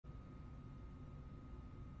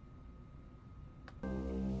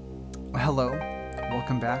Hello,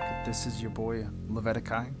 welcome back. This is your boy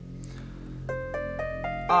Levetikai.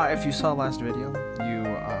 If you saw last video, you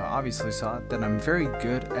obviously saw that I'm very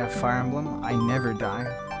good at Fire Emblem. I never die,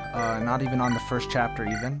 not even on the first chapter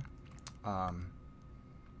even.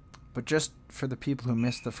 But just for the people who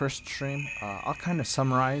missed the first stream, I'll kind of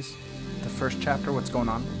summarize the first chapter, what's going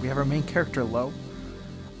on. We have our main character, Lo.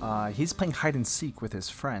 He's playing hide and seek with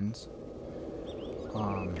his friends.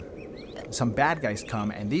 Some bad guys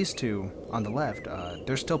come, and these two on the left,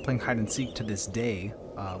 they're still playing hide and seek to this day,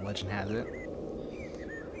 legend has it.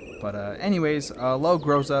 But anyways, Lo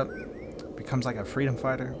grows up, becomes like a freedom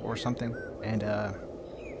fighter or something, and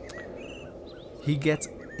he gets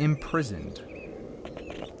imprisoned.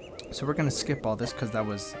 So we're gonna skip all this because that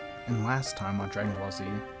was in last time on Dragon Ball Z.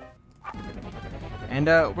 And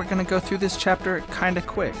we're gonna go through this chapter kind of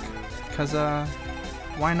quick, because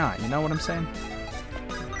why not? You know what I'm saying?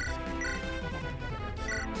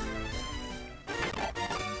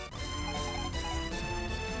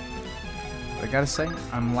 I gotta say,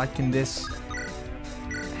 I'm liking this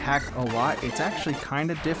hack a lot. It's actually kind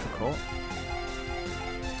of difficult.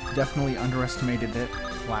 Definitely underestimated it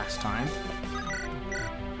last time.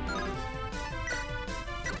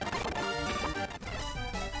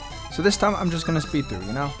 So this time I'm just gonna speed through,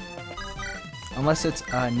 you know? Unless it's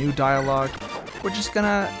a new dialogue, we're just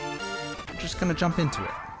gonna jump into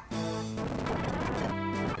it.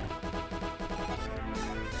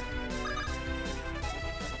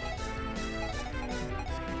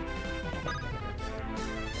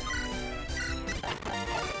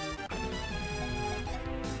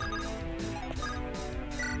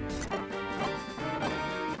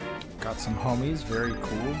 Got some homies, very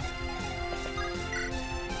cool.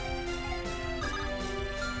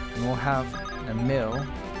 And we'll have a mill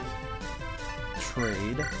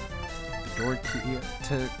trade the door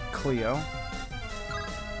to Cleo,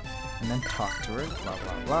 and then talk to her, blah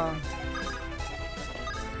blah blah.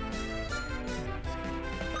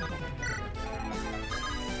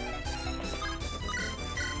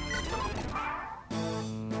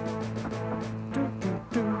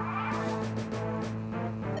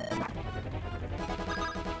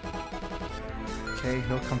 Okay,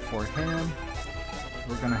 he'll come for him.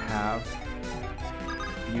 We're gonna have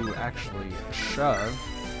you actually shove,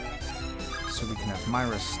 so we can have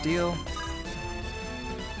Myra steal.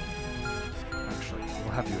 Actually,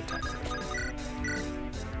 we'll have you attack first.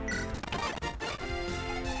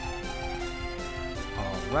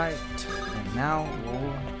 Alright, and now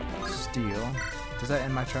we'll steal. Does that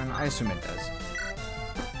end my turn? I assume it does.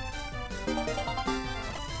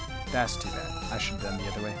 That's too bad. I should have done the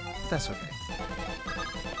other way. But that's okay.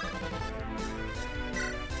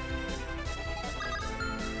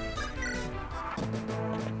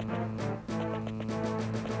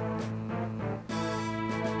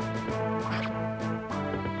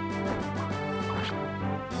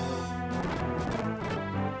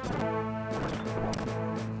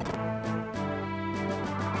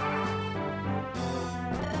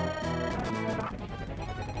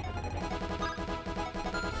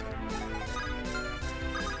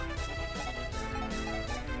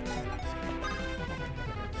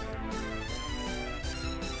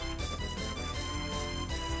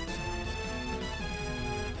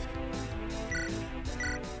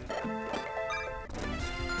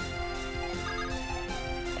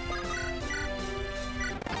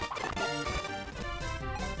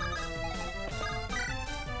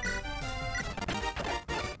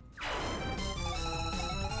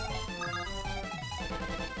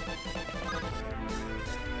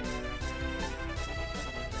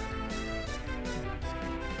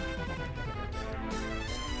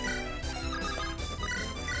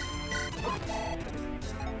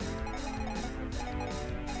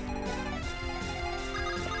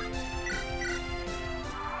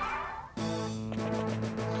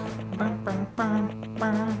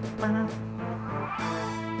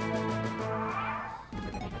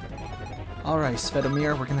 Alright,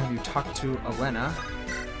 Svetomir, we're gonna have you talk to Elena.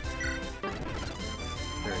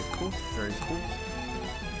 Very cool, very cool.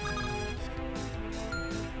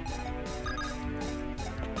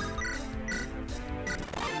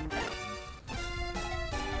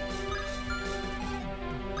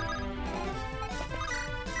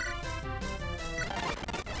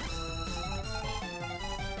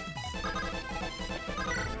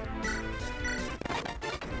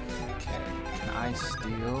 I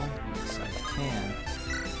steal? Yes, I can.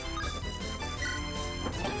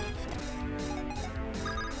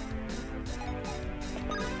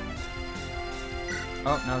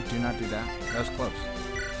 Oh, no, do not do that. That was close.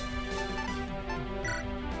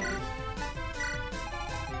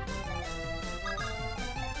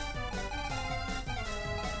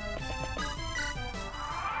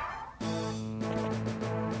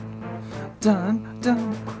 Dun,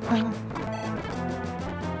 dun, dun.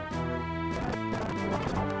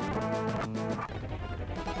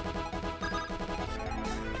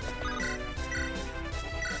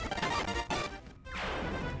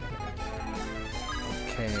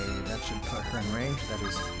 Okay, that should put her in range. That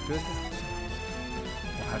is good.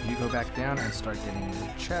 We'll have you go back down and start getting the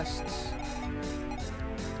chests.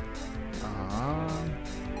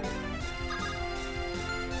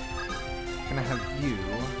 Gonna have you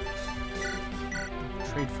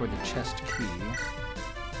trade for the chest key.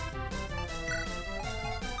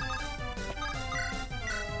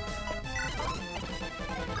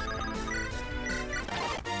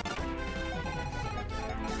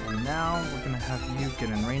 And now we're gonna have you get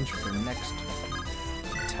in range for next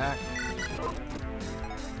attack.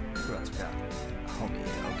 Who else we got? Homie,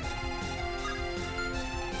 okay.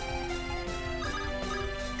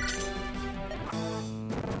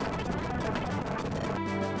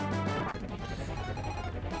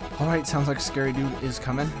 Alright, sounds like Scary Dude is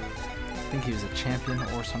coming. I think he was a champion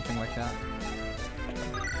or something like that.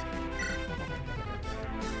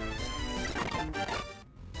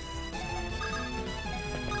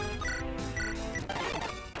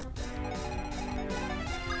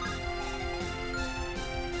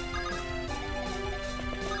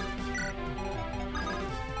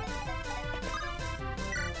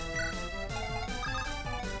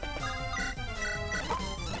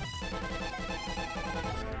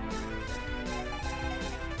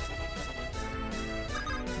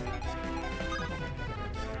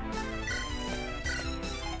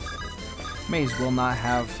 May as well not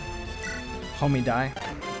have homie die.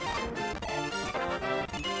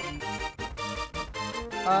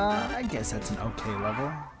 I guess that's an okay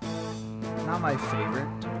level. Not my favorite.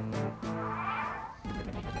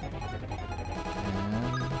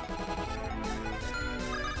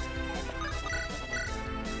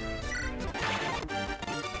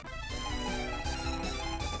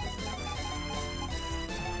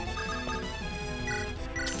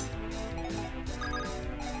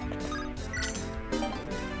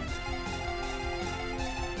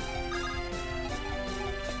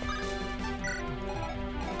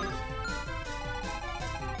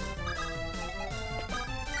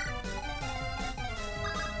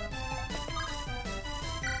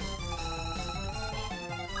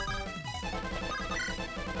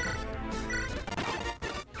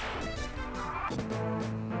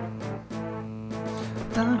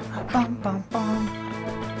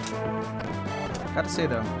 Gotta say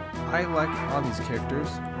though, I like all these characters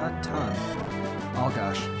a ton. Oh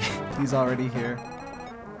gosh, he's already here.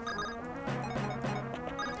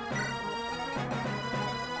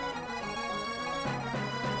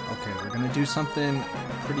 Okay, we're gonna do something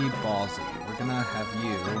pretty ballsy. We're gonna have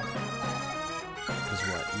you, because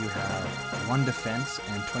what? You have 1 defense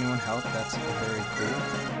and 21 health. That's very cool.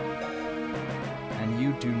 And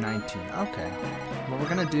you do 19. Okay. What we're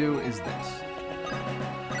gonna do is this.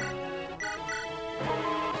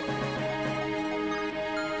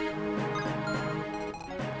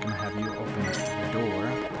 I'm gonna have you open the door.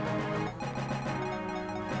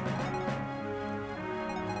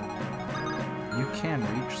 You can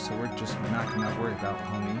reach, so we're just not gonna worry about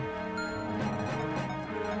homie.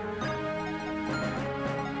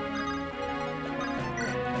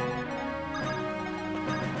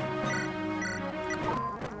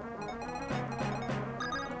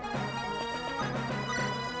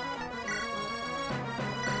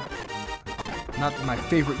 Not my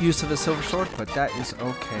favorite use of a silver sword, but that is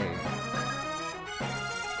okay.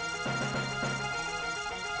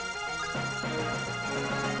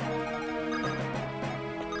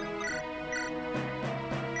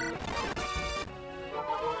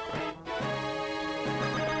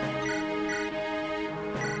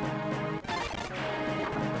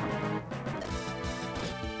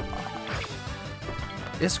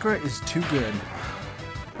 Iskra is too good.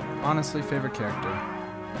 Honestly, favorite character.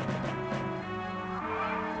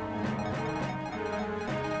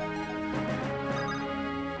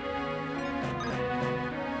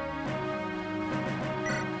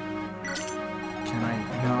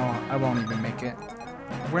 I won't even make it.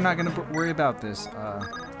 We're not gonna worry about this.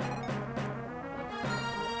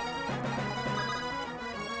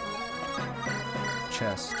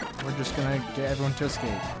 Chest. We're just gonna get everyone to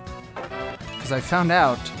escape. Because I found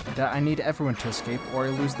out that I need everyone to escape or I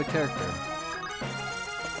lose the character.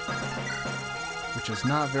 Which is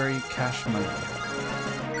not very cash money.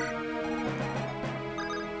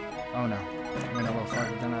 Oh no. I went a little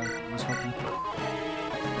farther than I was hoping.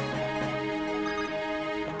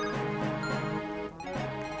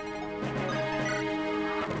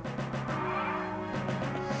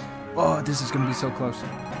 Oh, this is gonna be so close.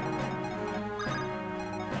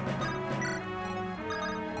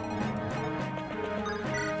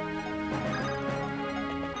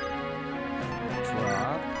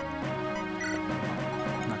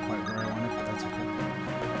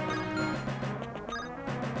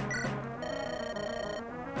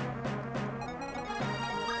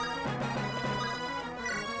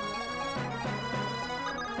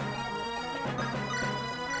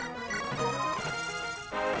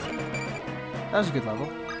 That was a good level.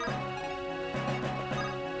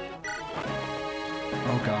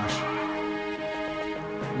 Oh gosh.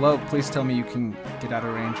 Lo, please tell me you can get out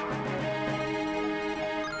of range.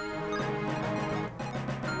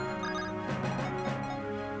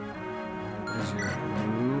 What is your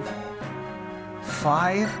move?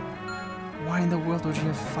 5? Why in the world would you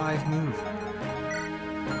have 5 move?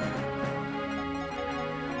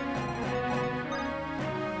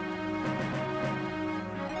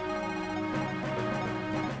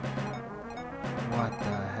 What the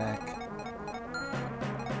heck?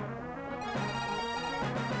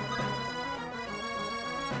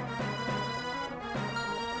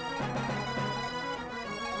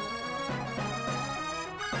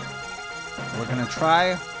 We're gonna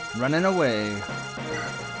try running away.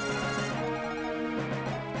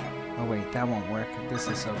 Oh wait, that won't work. This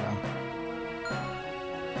is so dumb.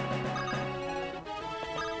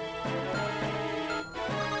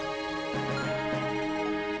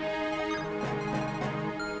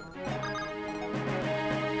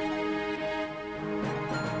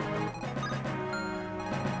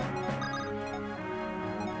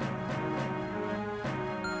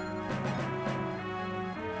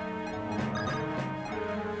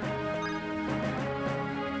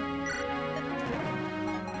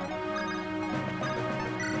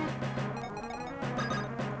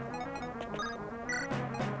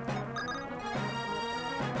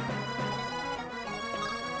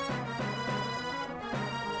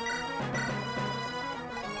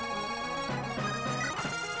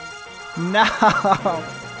 No!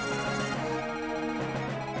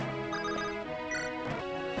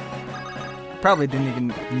 Probably didn't even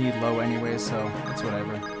need low anyway, so it's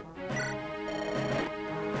whatever.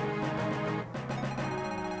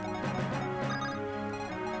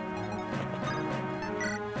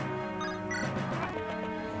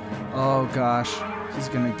 Oh gosh, he's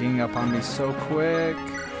gonna gang up on me so quick.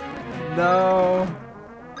 No!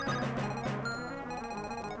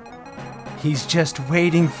 He's just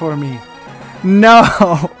waiting for me. No!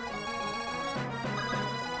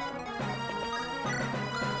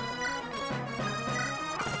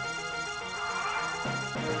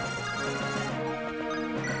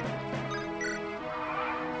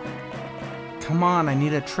 Come on, I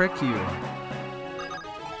need to trick you.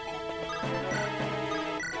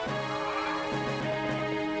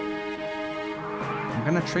 I'm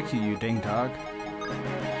gonna trick you, you dang dog.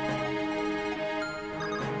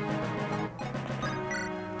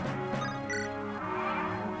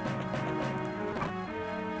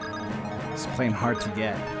 It's playing hard to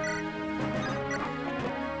get.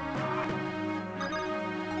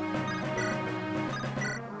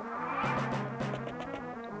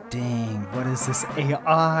 Dang, what is this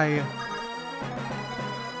AI?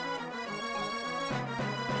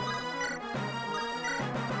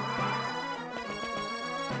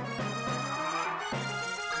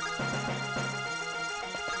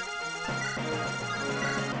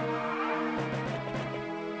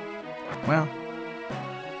 Well,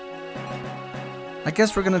 I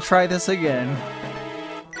guess we're gonna try this again.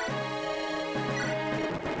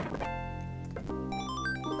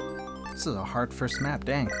 This is a hard first map,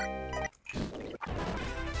 dang.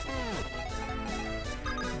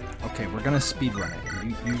 Okay, we're gonna speedrun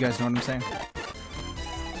it. You guys know what I'm saying?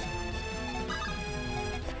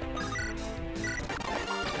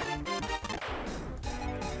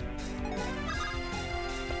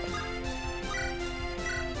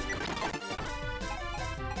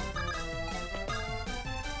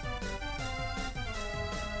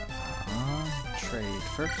 Trade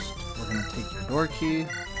first. We're gonna take your door key,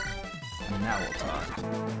 and now we'll talk.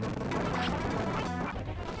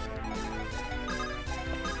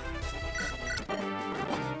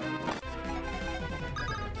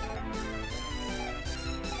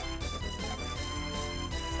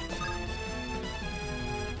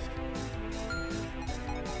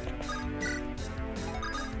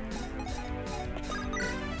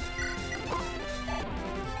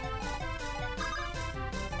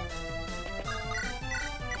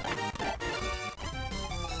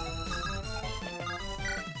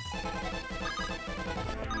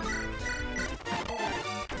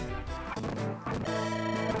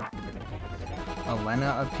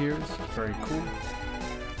 Elena appears. Very cool.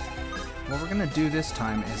 What we're gonna do this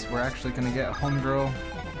time is we're actually gonna get Homegirl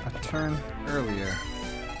a turn earlier.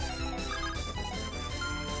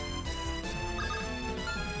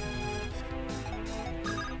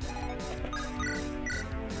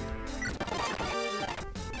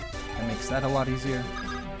 That makes that a lot easier.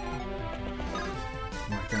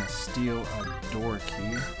 And we're gonna steal a door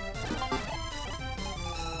key.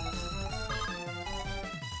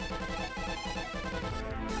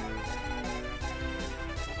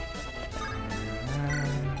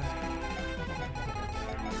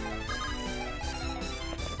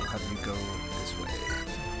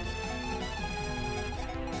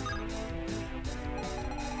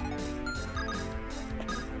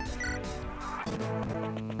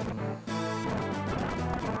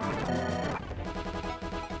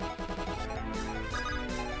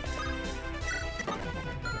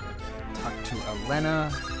 to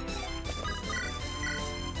Elena.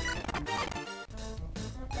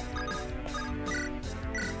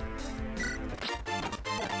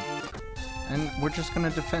 And we're just gonna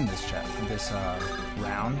defend this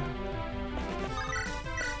round.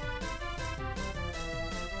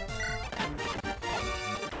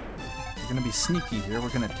 We're gonna be sneaky here. We're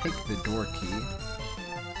gonna take the door key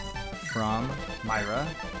from Myra,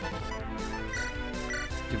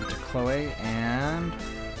 give it to Chloe, and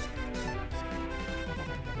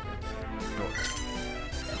door.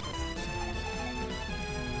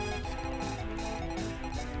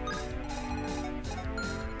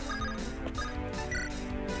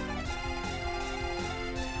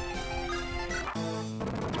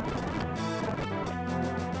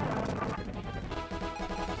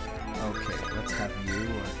 Okay, let's have you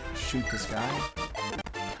shoot this guy.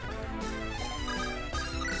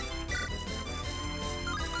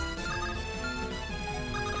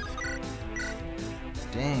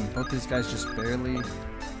 Dang, both these guys just barely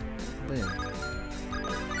live.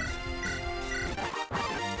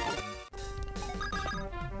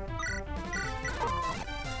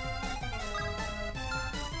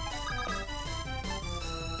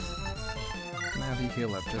 Can I have you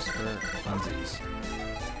heal up just for funsies?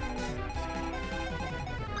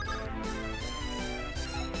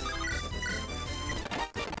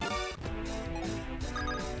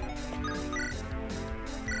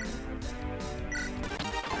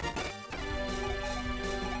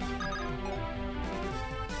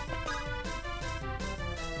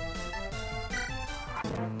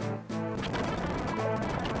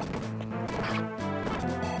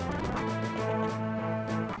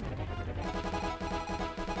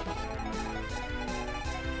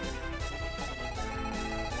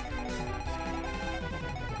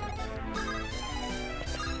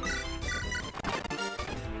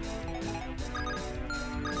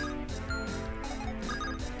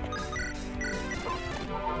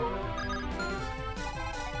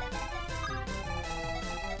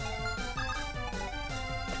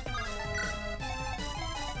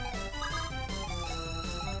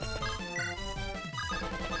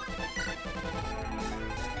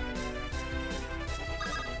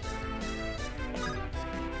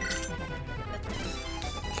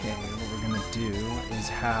 Okay, what we're gonna do is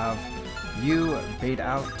have you bait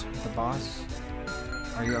out the boss.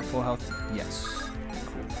 Are you at full health? Yes.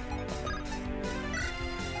 Cool.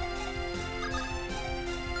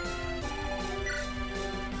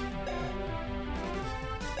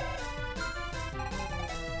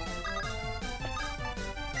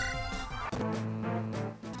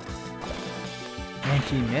 And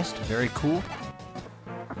he missed. Very cool.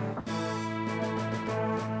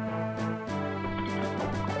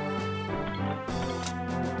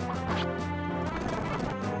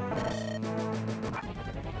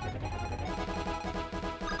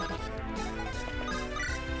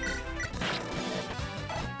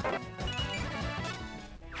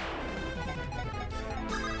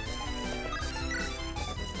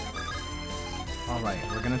 Alright,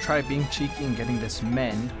 we're gonna try being cheeky and getting this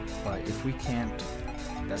mend, but if we can't,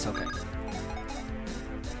 that's okay.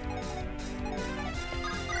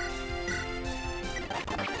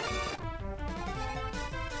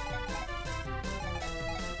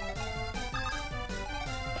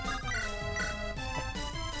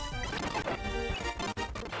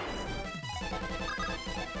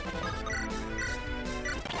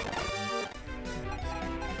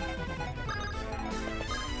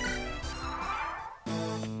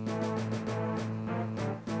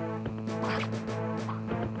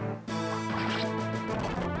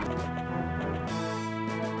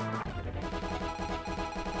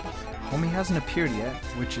 Homie hasn't appeared yet,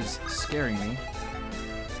 which is scaring me.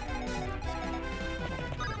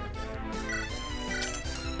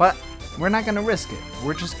 But we're not gonna risk it.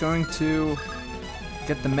 We're just going to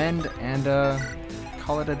get the mend and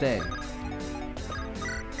call it a day.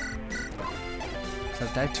 So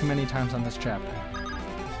I've died too many times on this chapter.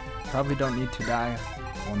 Probably don't need to die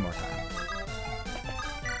one more time.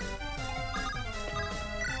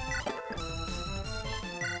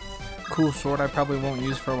 Cool sword I probably won't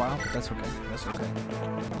use for a while, but that's okay. That's okay.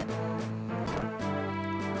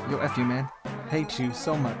 Yo, F you, man. Hate you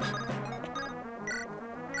so much.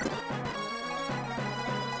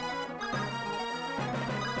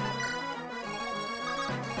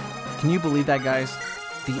 Can you believe that, guys?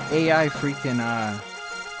 The AI freaking,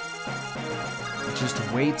 just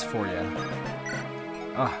waits for you.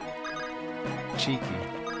 Ugh. Cheeky.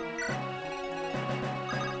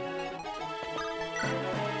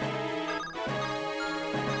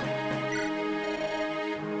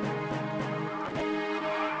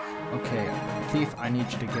 Okay, Thief, I need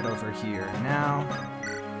you to get over here now.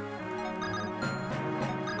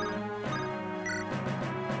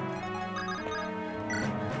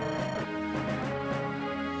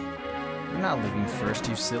 You're not leaving first,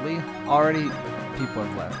 you silly. Already people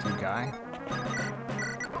have left, you guy.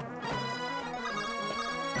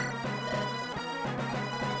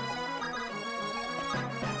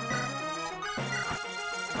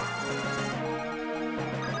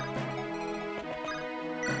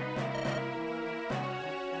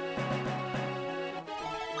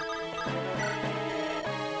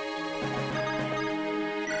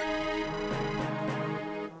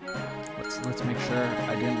 Let's make sure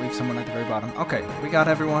I didn't leave someone at the very bottom. Okay, we got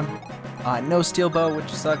everyone. No steel bow, which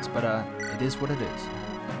sucks, but it is what it is.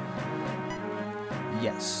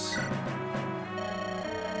 Yes.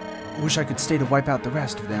 Wish I could stay to wipe out the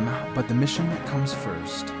rest of them, but the mission comes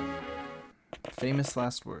first. Famous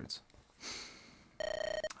last words.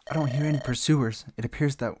 I don't hear any pursuers. It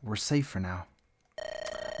appears that we're safe for now.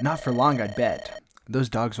 Not for long, I'd bet. Those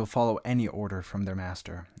dogs will follow any order from their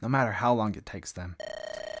master, no matter how long it takes them.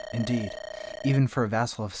 Indeed, even for a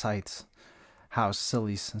vassal of Scythe's, House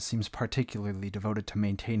Silis seems particularly devoted to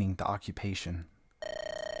maintaining the occupation.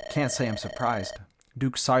 Can't say I'm surprised.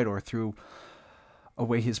 Duke Sidor threw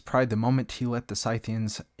away his pride the moment he let the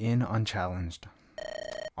Scythians in unchallenged.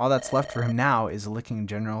 All that's left for him now is licking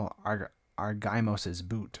General Argymos's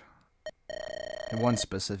boot. And one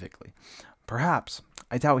specifically. Perhaps.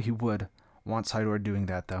 I doubt he would want Sidor doing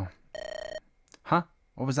that, though. Huh?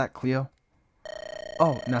 What was that, Cleo?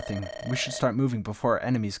 Oh, nothing. We should start moving before our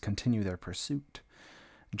enemies continue their pursuit.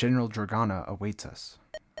 General Dragana awaits us.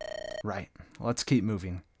 Right. Let's keep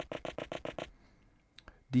moving.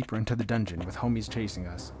 Deeper into the dungeon, with homies chasing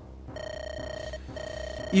us.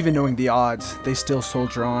 Even knowing the odds, they still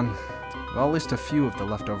soldier on. Well, at least a few of the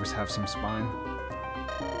leftovers have some spine.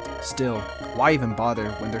 Still, why even bother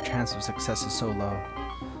when their chance of success is so low?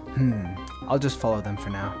 I'll just follow them for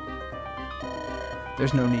now.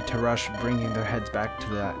 There's no need to rush bringing their heads back to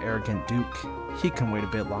the arrogant Duke. He can wait a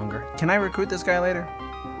bit longer. Can I recruit this guy later?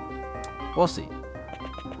 We'll see.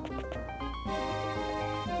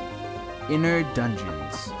 Inner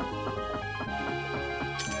dungeons.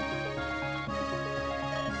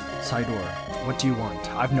 Sidor, what do you want?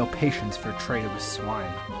 I've no patience for traitorous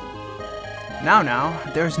swine. Now,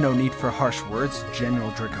 there's no need for harsh words, General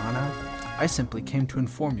Dragana. I simply came to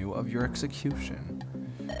inform you of your execution.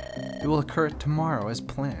 It will occur tomorrow as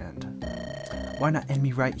planned. Why not end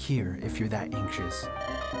me right here if you're that anxious?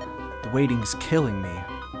 The waiting's killing me.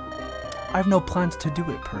 I have no plans to do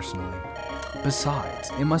it personally. Besides,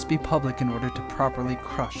 it must be public in order to properly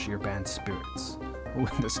crush your band's spirits. Ooh,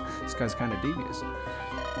 this guy's kind of devious.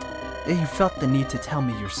 You felt the need to tell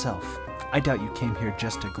me yourself. I doubt you came here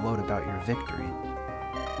just to gloat about your victory.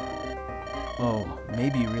 Oh,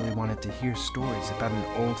 maybe you really wanted to hear stories about an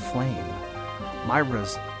old flame.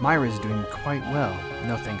 Myra's doing quite well,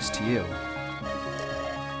 no thanks to you.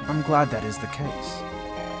 I'm glad that is the case.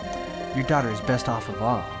 Your daughter is best off of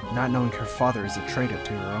all, not knowing her father is a traitor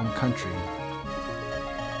to her own country.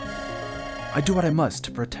 I do what I must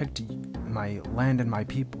to protect my land and my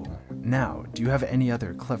people. Now, do you have any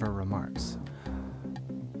other clever remarks?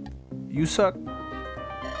 You suck.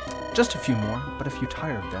 Just a few more, but if you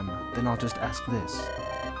tire of them, then I'll just ask this.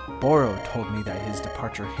 Boro told me that his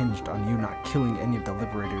departure hinged on you not killing any of the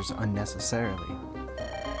Liberators unnecessarily.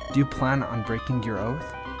 Do you plan on breaking your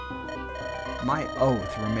oath? My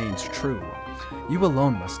oath remains true. You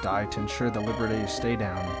alone must die to ensure the Liberators stay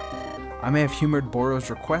down. I may have humored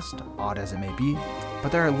Boro's request, odd as it may be,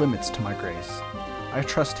 but there are limits to my grace. I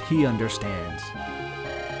trust he understands.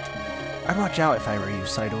 I'd watch out if I were you,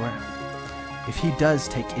 Sidor. If he does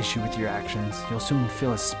take issue with your actions, he'll soon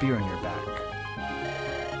feel a spear in your back.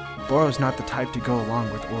 Boro's not the type to go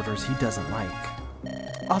along with orders he doesn't like.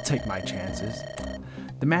 I'll take my chances.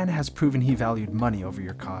 The man has proven he valued money over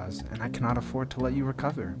your cause, and I cannot afford to let you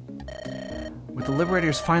recover. With the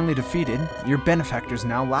Liberators finally defeated, your benefactors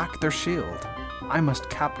now lack their shield. I must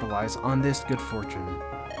capitalize on this good fortune.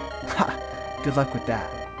 Ha! Good luck with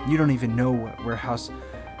that. You don't even know where House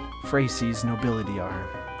Freysi's nobility are.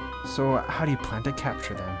 So how do you plan to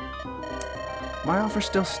capture them? My offer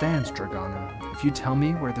still stands, Dragana. If you tell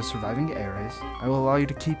me where the surviving heir is, I will allow you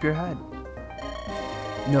to keep your head.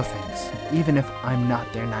 No thanks, even if I'm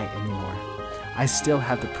not their knight anymore. I still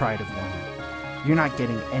have the pride of one. You're not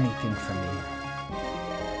getting anything from me.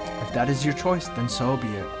 If that is your choice, then so be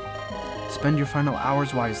it. Spend your final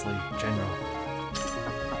hours wisely, General.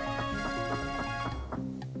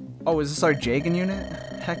 Oh, is this our Jagan unit?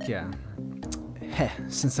 Heck yeah. Heh,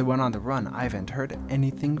 since they went on the run, I haven't heard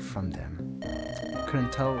anything from them.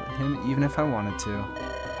 couldn't tell him even if I wanted to.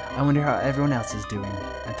 I wonder how everyone else is doing.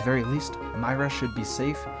 At the very least, Myra should be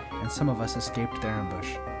safe, and some of us escaped their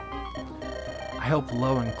ambush. I hope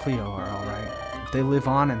Lo and Cleo are alright. If they live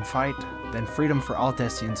on and fight, then freedom for all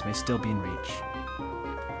Decians may still be in reach.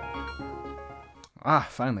 Ah,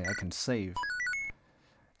 finally, I can save.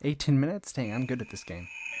 18 minutes? Dang, I'm good at this game.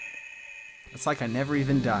 It's like I never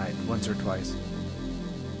even died once or twice.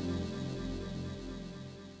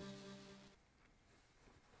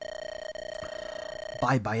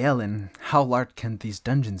 By Byelen, how large can these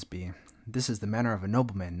dungeons be? This is the manor of a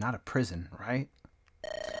nobleman, not a prison, right?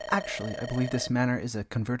 Actually, I believe this manor is a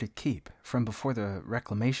converted keep from before the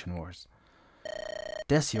Reclamation Wars.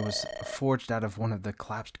 Decia was forged out of one of the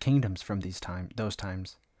collapsed kingdoms from those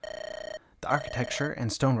times. The architecture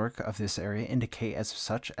and stonework of this area indicate as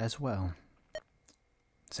such as well.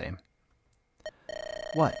 Same.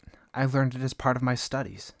 What? I learned it as part of my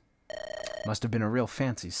studies. Must have been a real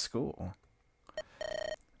fancy school.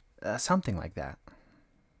 Something like that.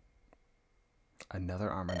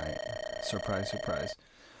 Another armor knight. Surprise, surprise.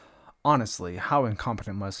 Honestly, how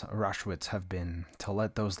incompetent must Rashwitz have been to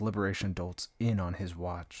let those liberation dolts in on his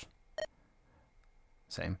watch?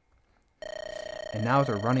 Same. And now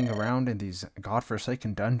they're running around in these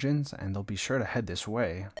godforsaken dungeons, and they'll be sure to head this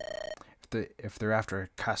way. If they're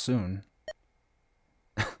after Kasun.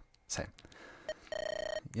 Same.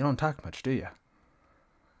 You don't talk much, do you?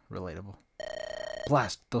 Relatable.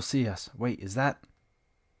 Blast, they'll see us. Wait, is that...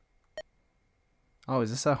 Oh,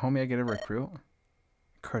 is this a homie I get to recruit?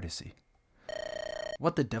 Courtesy.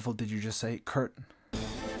 What the devil did you just say? Kurt.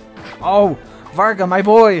 Oh, Varga, my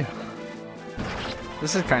boy!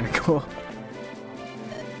 This is kind of cool.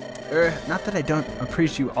 Not that I don't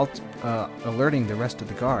appreciate you alerting the rest of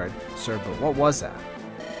the guard, sir, but what was that?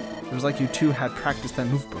 It was like you two had practiced that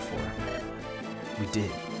move before. We did.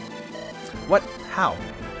 What? How?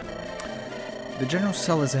 The general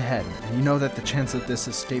cell is ahead, and you know that the chance of this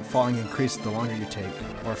escape falling increases the longer you take.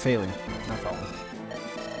 Or failing, not falling.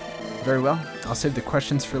 Very well, I'll save the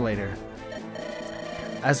questions for later.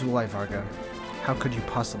 As will I, Varga. How could you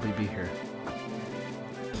possibly be here?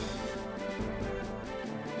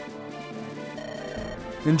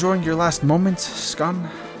 Enjoying your last moments, scum?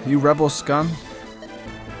 You rebel scum?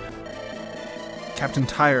 Captain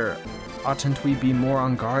Tyre, oughtn't we be more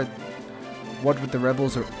on guard? What with the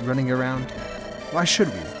rebels running around? Why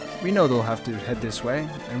should we? We know they'll have to head this way,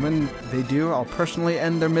 and when they do, I'll personally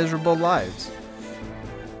end their miserable lives.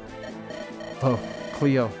 Oh,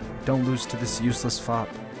 Cleo, don't lose to this useless fop.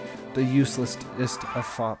 The uselessest of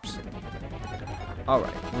fops.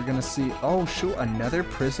 Alright, we're gonna see... Oh, shoot, another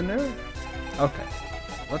prisoner? Okay,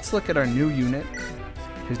 let's look at our new unit.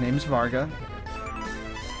 His name's Varga.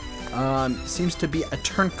 Seems to be a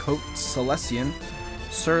turncoat Celestian.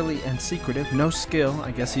 Surly and secretive, no skill.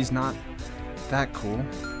 I guess he's not that cool.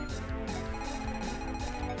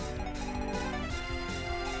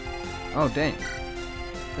 Oh, dang.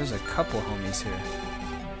 There's a couple homies here.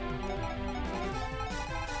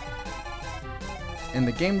 And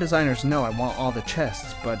the game designers know I want all the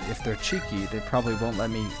chests, but if they're cheeky, they probably won't let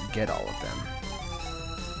me get all of them.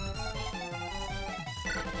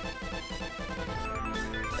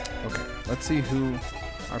 Okay, let's see who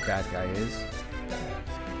our bad guy is.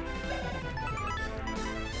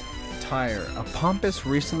 Tyre, a pompous,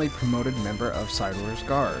 recently promoted member of Sidor's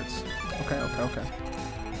Guards. Okay.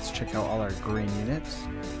 Let's check out all our green units.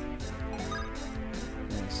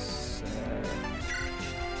 Yes,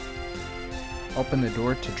 open the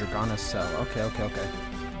door to Dragana's cell. Okay.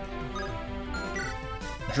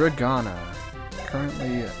 Dragana.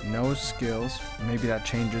 Currently no skills. Maybe that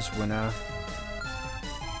changes when I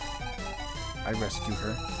rescue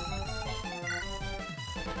her.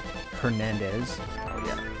 Hernandez. Oh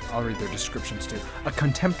yeah. I'll read their descriptions too. A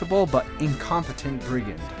contemptible but incompetent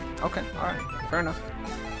brigand. Okay, alright, fair enough.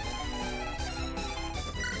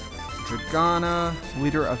 Dragana,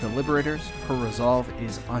 leader of the Liberators. Her resolve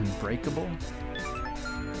is unbreakable.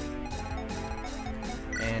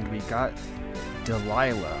 And we got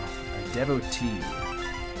Delilah, a devotee.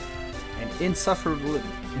 An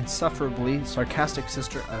insufferably sarcastic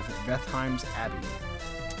sister of Vethheim's Abbey.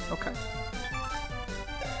 Okay.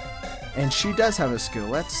 And she does have a skill.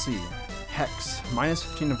 Let's see. Hex. Minus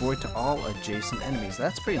 15 avoid to all adjacent enemies.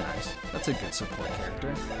 That's pretty nice. That's a good support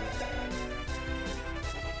character.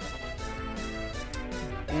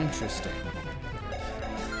 Interesting.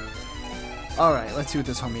 Alright, let's see what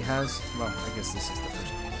this homie has. Well, I guess this is the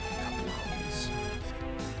first couple of homies.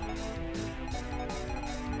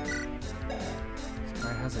 This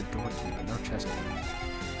guy has a door key, but no chest key.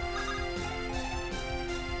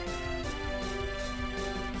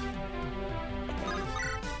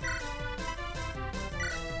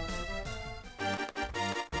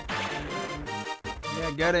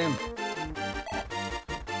 Get him!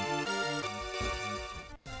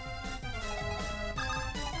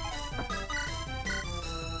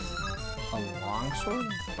 A longsword?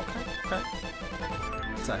 Okay.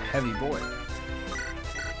 It's a heavy boy.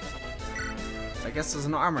 I guess as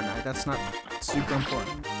an armor knight, that's not super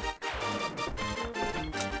important.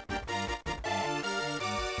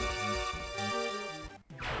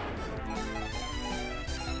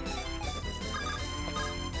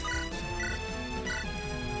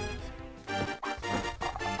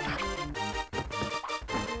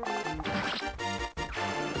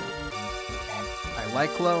 I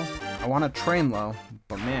like Lo. I want to train Lo,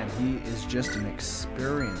 but man, he is just an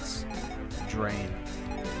experience drain.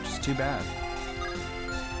 Just too bad.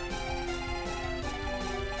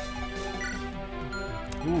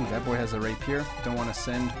 Ooh, that boy has a rapier. Don't want to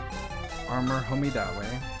send armor homie that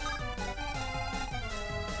way.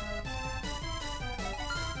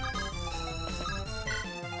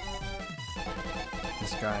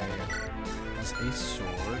 This guy has a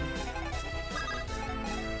sword.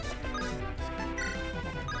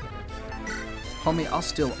 Homie, I'll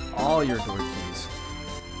steal all your door keys.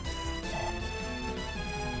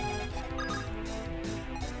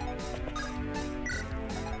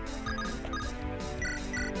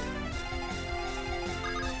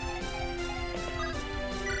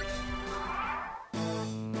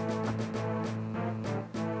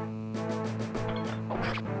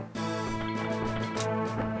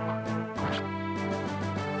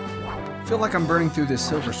 I feel like I'm burning through this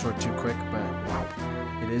silver sword too quick, but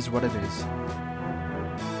it is what it is.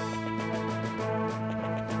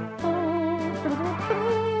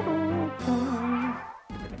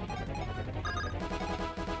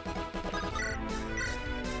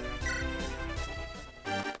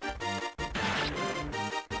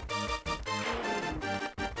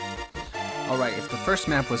 Alright, if the first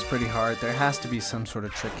map was pretty hard, there has to be some sort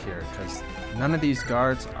of trick here, because none of these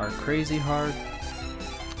guards are crazy hard.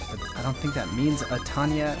 But I don't think that means a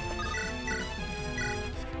ton yet.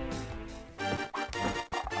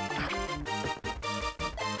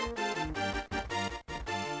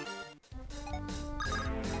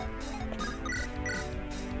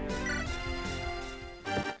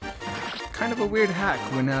 Kind of a weird hack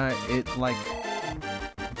when it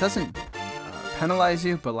doesn't penalize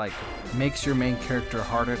you, but like makes your main character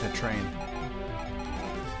harder to train.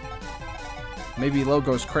 Maybe Lo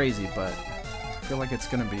goes crazy, but I feel like it's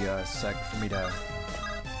gonna be a sec for me to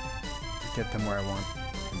get them where I want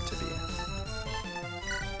them to be.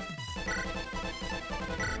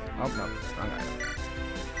 Oh no, wrong item.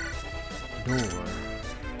 Door.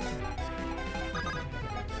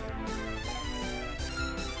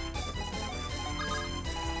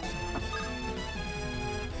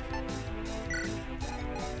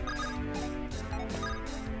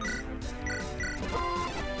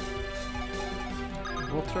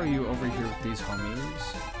 We'll throw you over here with these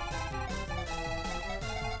homies.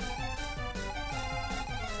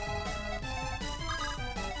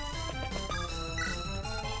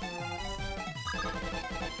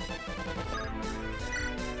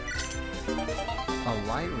 A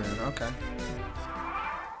light rune, okay.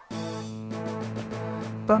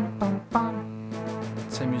 Bum, bum, bum.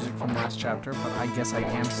 Same music from last chapter, but I guess I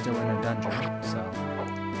am still in a dungeon, so.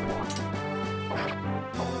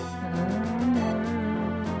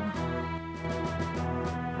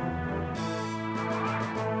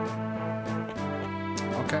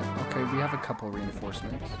 Okay, we have a couple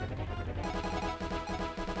reinforcements.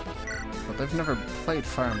 But they've never played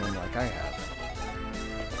Fire Emblem like I have.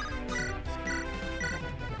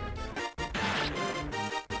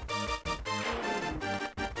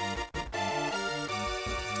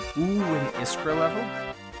 Ooh, an Iskra level?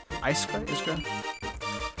 Iskra?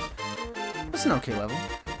 That's an okay level.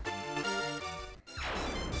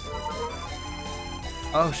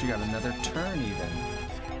 Oh, she got another turn even.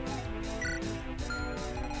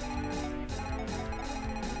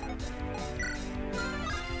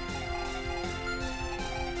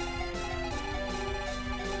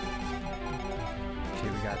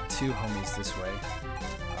 Two homies this way.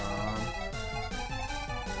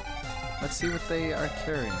 Let's see what they are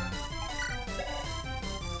carrying.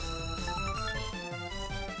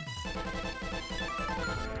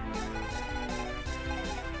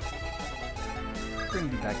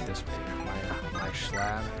 Bring me back this way, my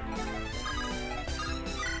schlab.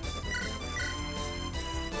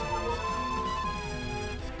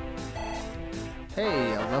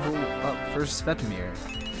 Hey, a level up for Svetomir.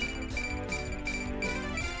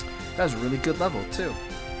 That was a really good level, too.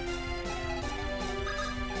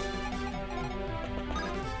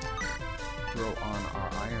 Throw on our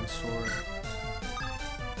iron sword.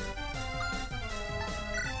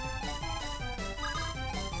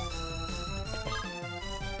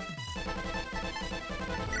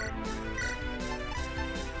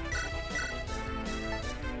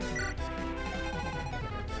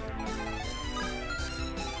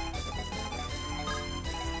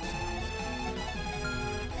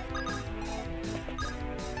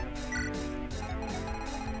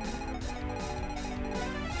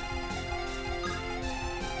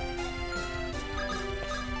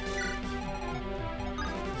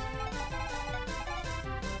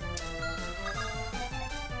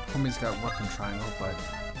 homie's got weapon triangle, but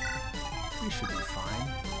we should be fine.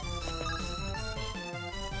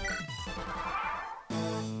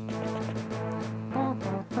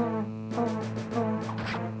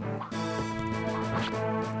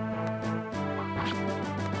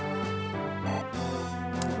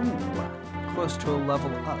 Ooh, close to a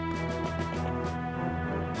level up.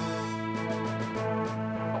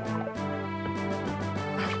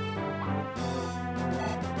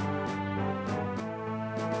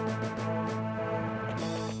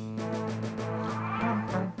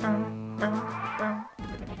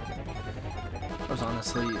 That was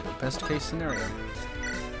honestly best case scenario.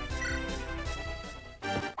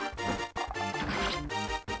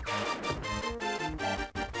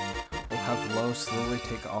 We'll have Low slowly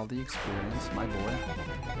take all the experience, my boy.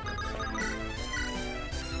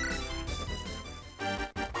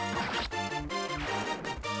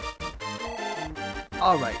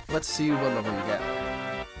 Alright, let's see what level you get.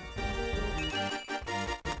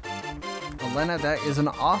 Elena, that is an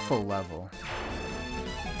awful level.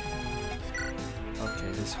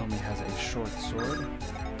 Okay, this homie has a short sword.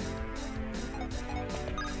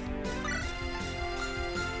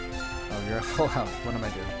 Oh, you're at full health. What am I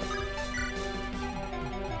doing?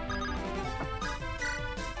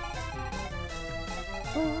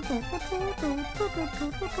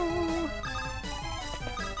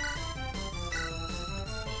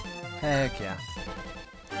 Heck yeah.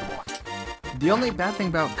 The only bad thing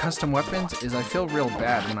about custom weapons is I feel real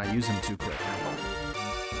bad when I use them too quick.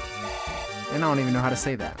 And I don't even know how to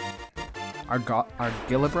say that.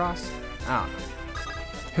 Argilibras? I don't know.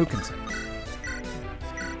 Who can say?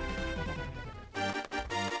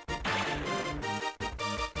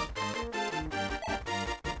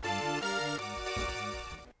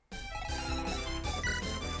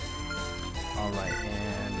 Alright,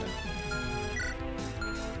 and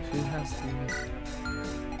who has the...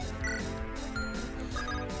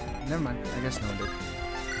 Never mind, I guess no one did.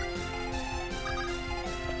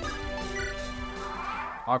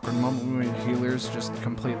 Awkward moment when healer's just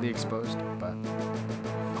completely exposed, but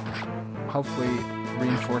hopefully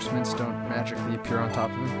reinforcements don't magically appear on top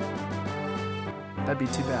of him. That'd be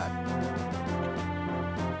too bad.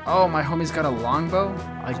 Oh, my homie's got a longbow?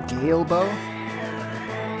 A gale bow?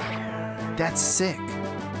 That's sick.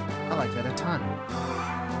 I like that a ton.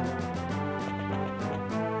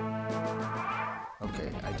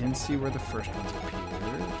 Okay, I didn't see where the first ones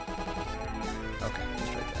appeared. Okay,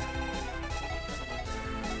 just right there.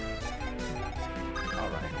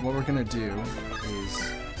 Alright, what we're gonna do is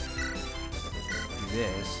do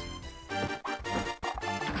this.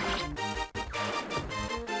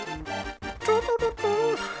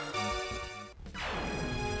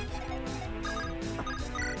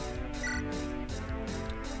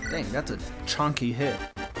 Dang, that's a chunky hit.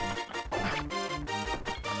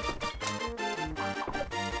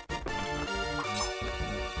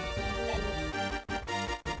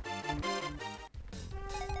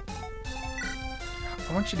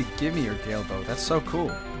 I want you to give me your gale bow. That's so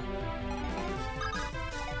cool.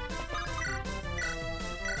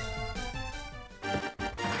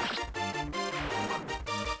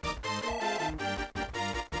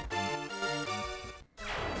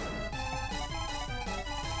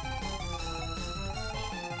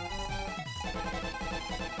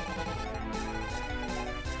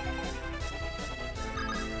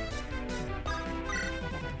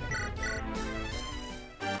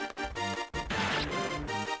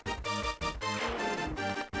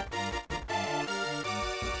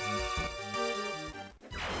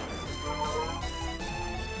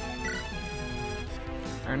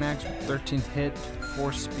 Iron Axe with 13 hit,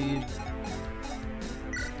 4 speed.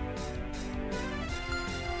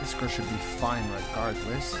 This girl should be fine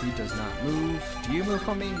regardless. He does not move. Do you move,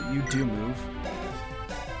 homie? You do move.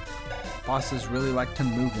 Bosses really like to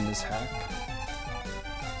move in this hack.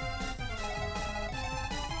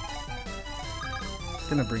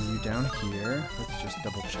 Gonna bring you down here. Let's just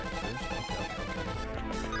double check first. Okay.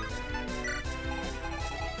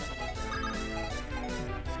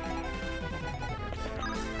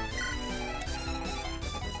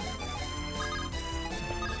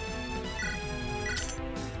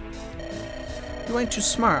 You ain't too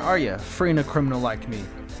smart, are ya? Freeing a criminal like me.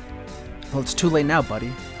 Well, it's too late now,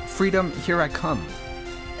 buddy. Freedom, here I come.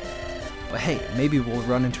 But hey, maybe we'll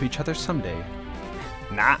run into each other someday.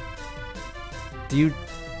 Nah. Who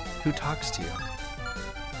talks to you?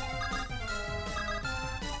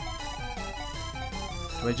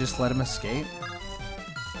 Do I just let him escape?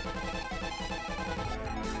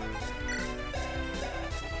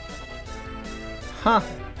 Huh.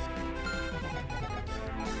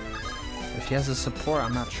 If he has a support,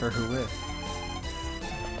 I'm not sure who with.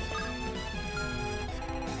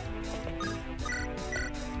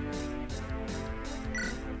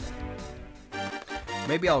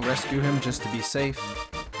 Maybe I'll rescue him just to be safe.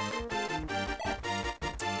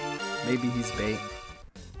 Maybe he's bait.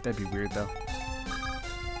 That'd be weird though.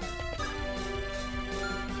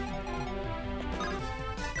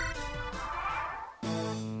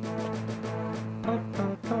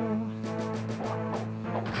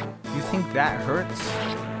 You think that hurts?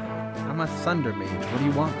 I'm a thunder mage. What do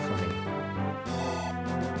you want from me?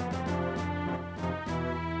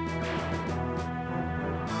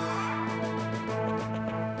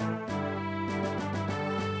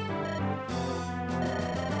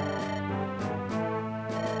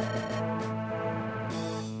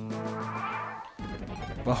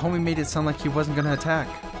 Well, homie made it sound like he wasn't gonna attack.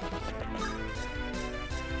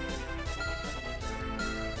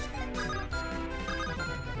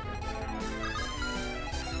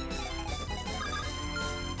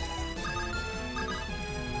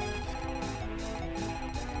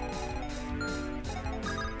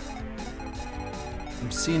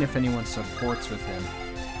 I'm seeing if anyone supports with him.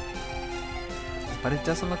 But it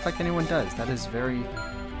doesn't look like anyone does. That is very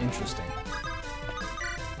interesting.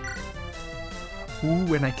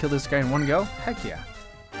 Ooh, and I kill this guy in one go? Heck yeah.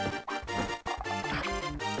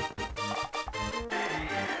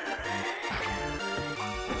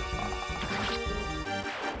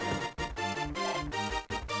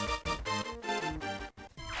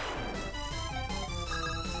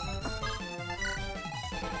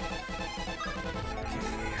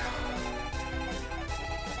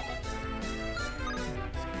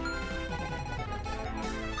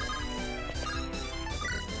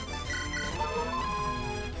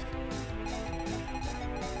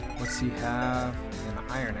 What's he have? An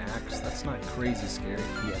iron axe. That's not crazy scary.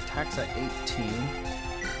 He attacks at 18.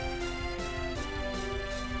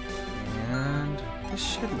 And this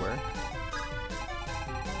should work.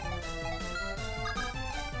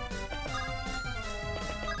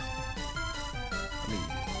 Let me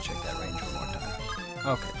check that range one more time.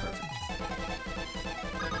 Okay, perfect.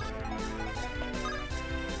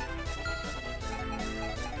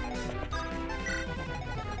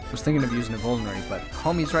 I was thinking of using a vulnerary, but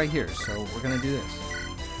homie's right here, so we're gonna do this.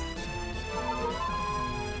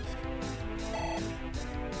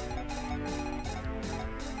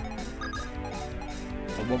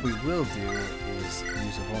 But what we will do is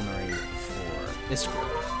use a vulnerary for Iskra.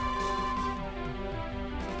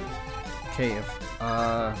 Okay, if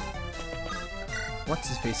what's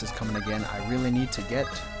his face is coming again, I really need to get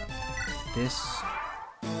this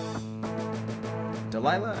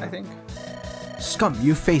Delilah, I think. Scum,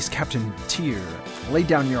 you face Captain Tyr. Lay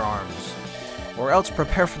down your arms, or else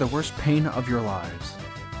prepare for the worst pain of your lives.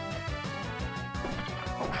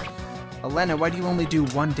 Elena, why do you only do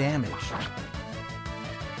 1 damage?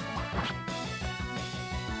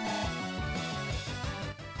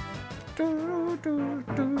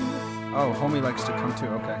 Oh, homie likes to come too.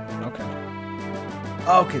 Okay, okay.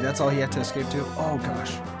 Okay, that's all he had to escape to? Oh,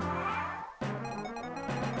 gosh.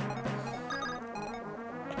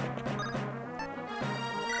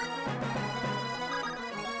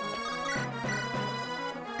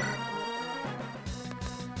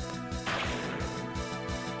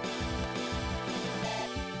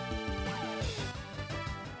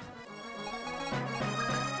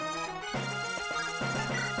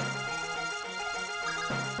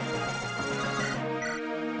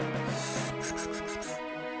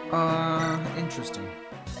 Interesting.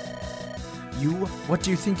 You? What do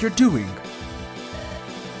you think you're doing?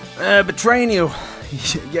 Betraying you,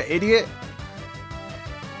 you idiot.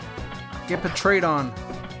 Get betrayed on.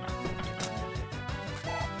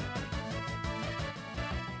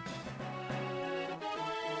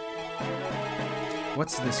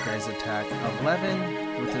 What's this guy's attack?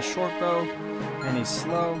 11 with his short bow, and he's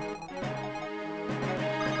slow.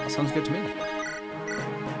 That sounds good to me.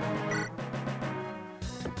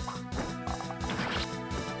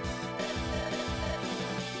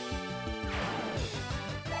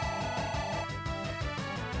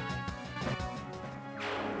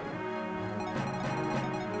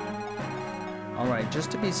 Alright, just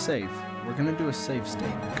to be safe, we're gonna do a save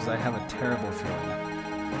state, because I have a terrible feeling.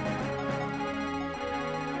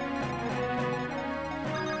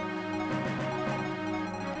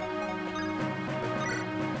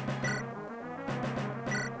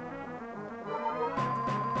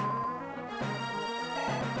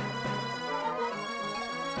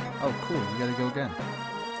 Oh, cool, we gotta go again.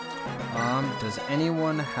 Does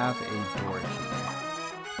anyone have a door key?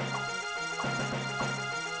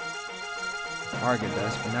 Farga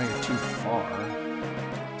does, but now you're too far.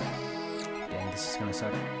 Dang, this is gonna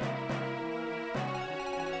suck.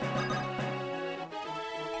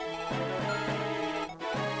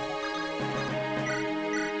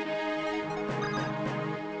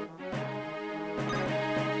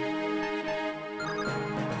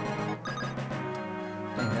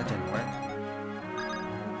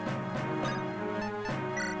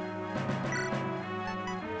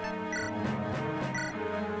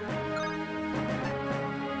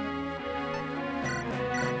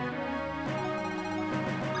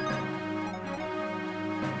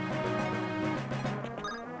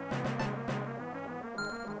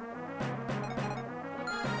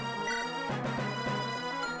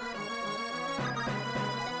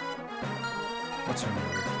 What's her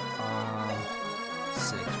move?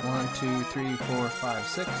 6. 1, 2, 3, 4, 5,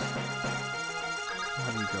 6.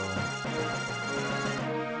 How do you go?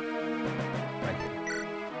 Right here.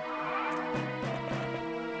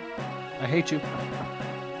 I hate you.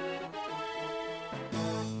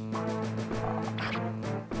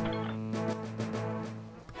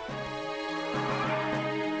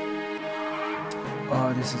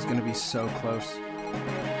 Oh, this is gonna be so close.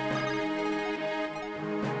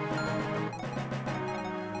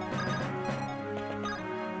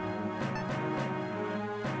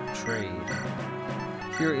 Trade.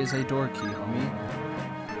 Here is a door key, homie.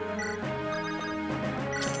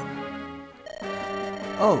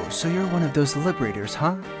 Oh, so you're one of those liberators,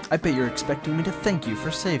 huh? I bet you're expecting me to thank you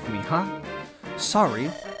for saving me, huh?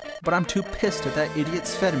 Sorry, but I'm too pissed at that idiot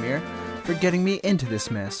Svedimir for getting me into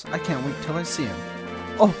this mess. I can't wait till I see him.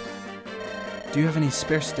 Oh! Do you have any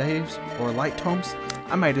spare staves or light tomes?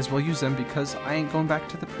 I might as well use them because I ain't going back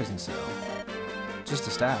to the prison cell. Just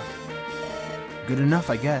a staff. Good enough,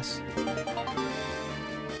 I guess.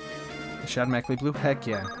 Shadmackley Blue? Heck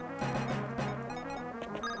yeah.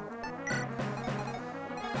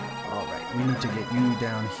 Alright, we need to get you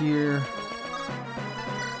down here.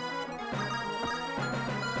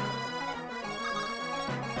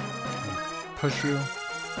 Push you.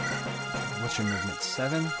 What's your movement?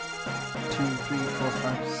 7? 2, 3, 4,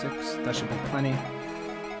 5, 6. That should be plenty.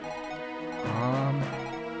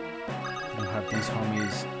 We'll have these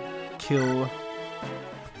homies kill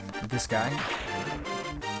this guy.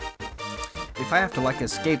 If I have to, like,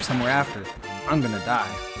 escape somewhere after, I'm gonna die.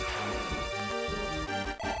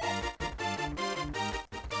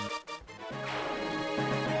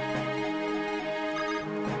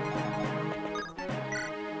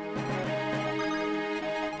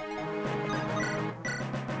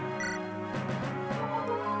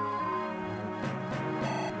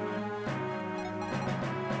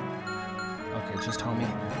 Okay, just homie.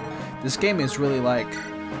 This game is really like,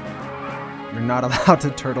 you're not allowed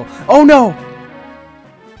to turtle. Oh no!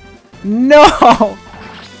 No!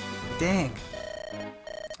 Dang.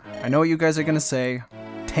 I know what you guys are gonna say.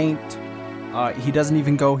 Taint. He doesn't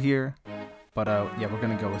even go here. But yeah, we're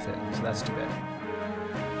gonna go with it. So that's too bad.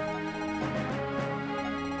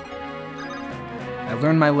 I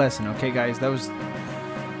learned my lesson, okay guys? That was...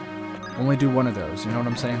 Only do one of those, you know what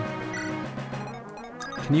I'm saying?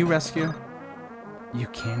 Can you rescue? You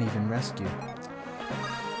can't even rescue.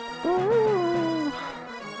 Ooh.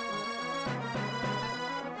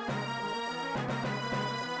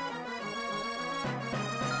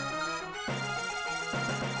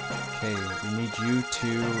 Okay, we need you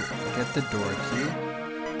to get the door key.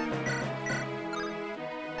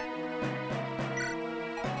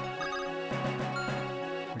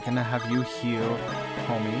 We're gonna have you heal,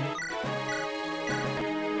 homie.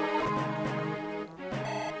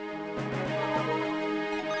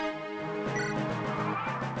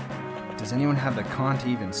 Does anyone have the con to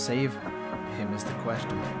even save him is the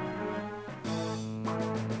question.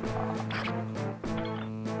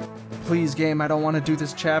 Please, game, I don't want to do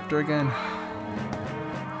this chapter again.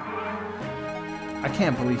 I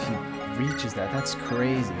can't believe he reaches that. That's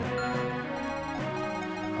crazy.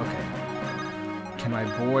 Okay. Can my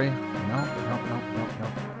boy... No.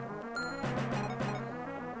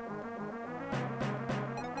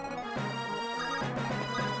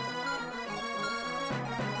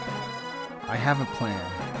 I have a plan.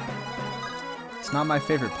 It's not my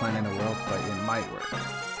favorite plan in the world, but it might work.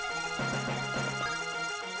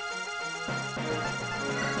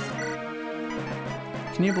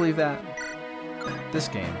 Can you believe that? This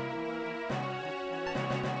game.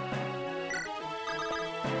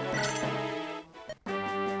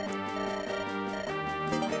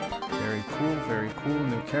 Very cool, very cool.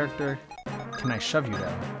 New character. Can I shove you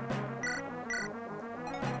though?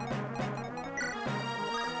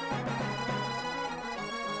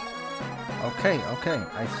 Okay.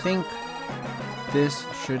 I think this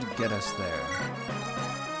should get us there.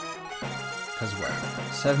 Cause what?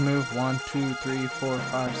 7 move, 1, 2, 3, 4,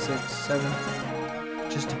 5, 6, 7.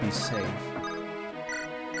 Just to be safe.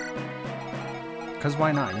 Cause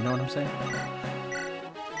why not? You know what I'm saying?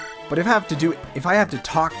 But if I have to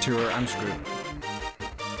talk to her, I'm screwed.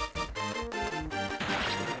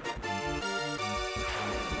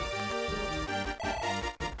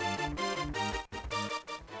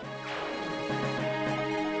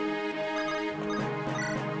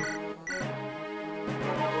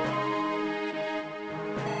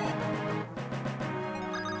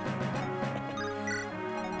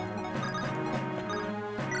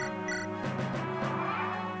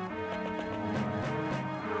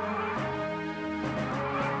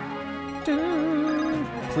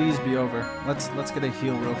 please be over. Let's get a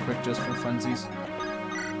heal real quick just for funsies.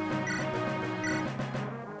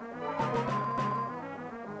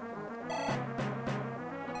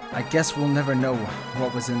 I guess we'll never know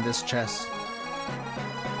what was in this chest.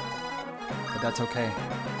 But that's okay.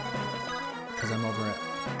 Because I'm over it.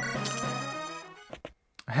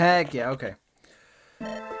 Heck yeah, okay.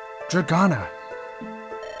 Dragana!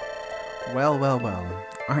 Well, well, well.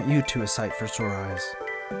 Aren't you two a sight for sore eyes?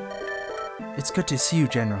 It's good to see you,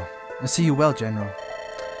 General. I see you well, General.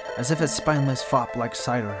 As if a spineless fop like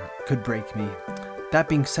Cider could break me. That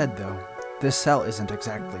being said, though, this cell isn't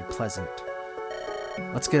exactly pleasant.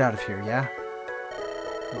 Let's get out of here, yeah?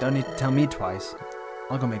 You don't need to tell me twice.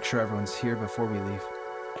 I'll go make sure everyone's here before we leave.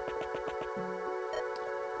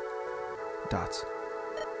 Dots.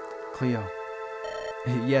 Cleo.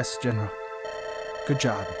 Yes, General. Good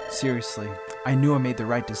job. Seriously. I knew I made the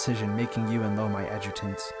right decision making you and Lo my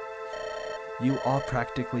adjutants. You all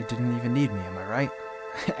practically didn't even need me, am I right?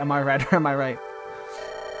 Am I right or am I right?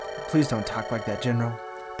 Please don't talk like that, General.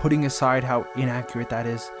 Putting aside how inaccurate that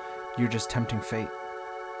is, you're just tempting fate.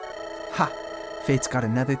 Ha! Fate's got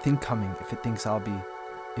another thing coming if it thinks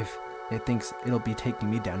it'll be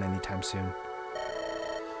taking me down anytime soon.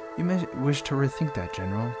 You may wish to rethink that,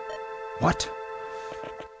 General. What?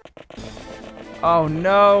 Oh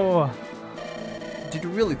no! Did you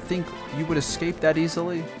really think you would escape that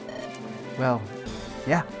easily? Well,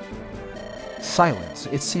 yeah. Silence.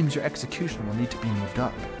 It seems your execution will need to be moved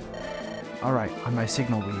up. Alright, on my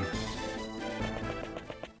signal we...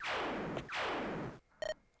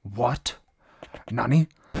 What? Nani?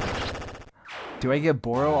 Do I get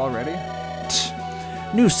Boro already?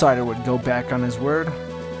 Knew Cider would go back on his word.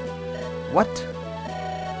 What?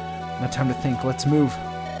 No time to think. Let's move.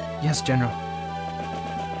 Yes, General.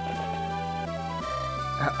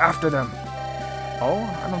 After them. Oh,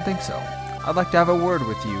 I don't think so. I'd like to have a word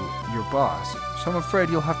with you, your boss, so I'm afraid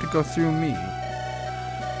you'll have to go through me.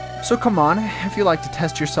 So come on, if you like to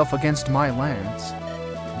test yourself against my lance.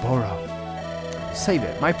 Boro. Save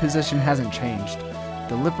it, my position hasn't changed.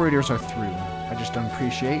 The Liberators are through. I just don't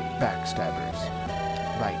appreciate backstabbers.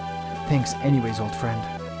 Right. Thanks anyways, old friend.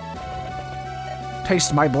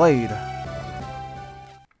 Taste my blade!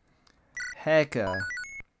 Hecka.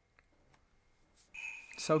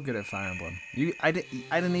 So good at Fire Emblem. I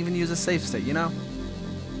didn't even use a save state, you know?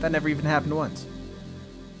 That never even happened once.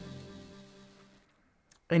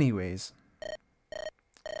 Anyways.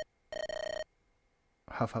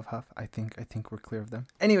 Huff, huff, huff. I think we're clear of them.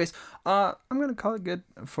 Anyways, I'm gonna call it good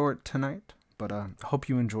for tonight. But hope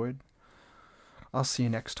you enjoyed. I'll see you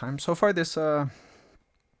next time. So far this I'm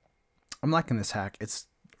liking this hack. It's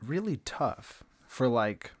really tough for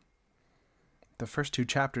like the first 2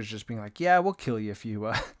 chapters just being like, yeah, we'll kill you if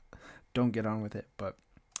you don't get on with it. But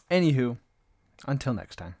anywho, until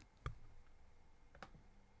next time.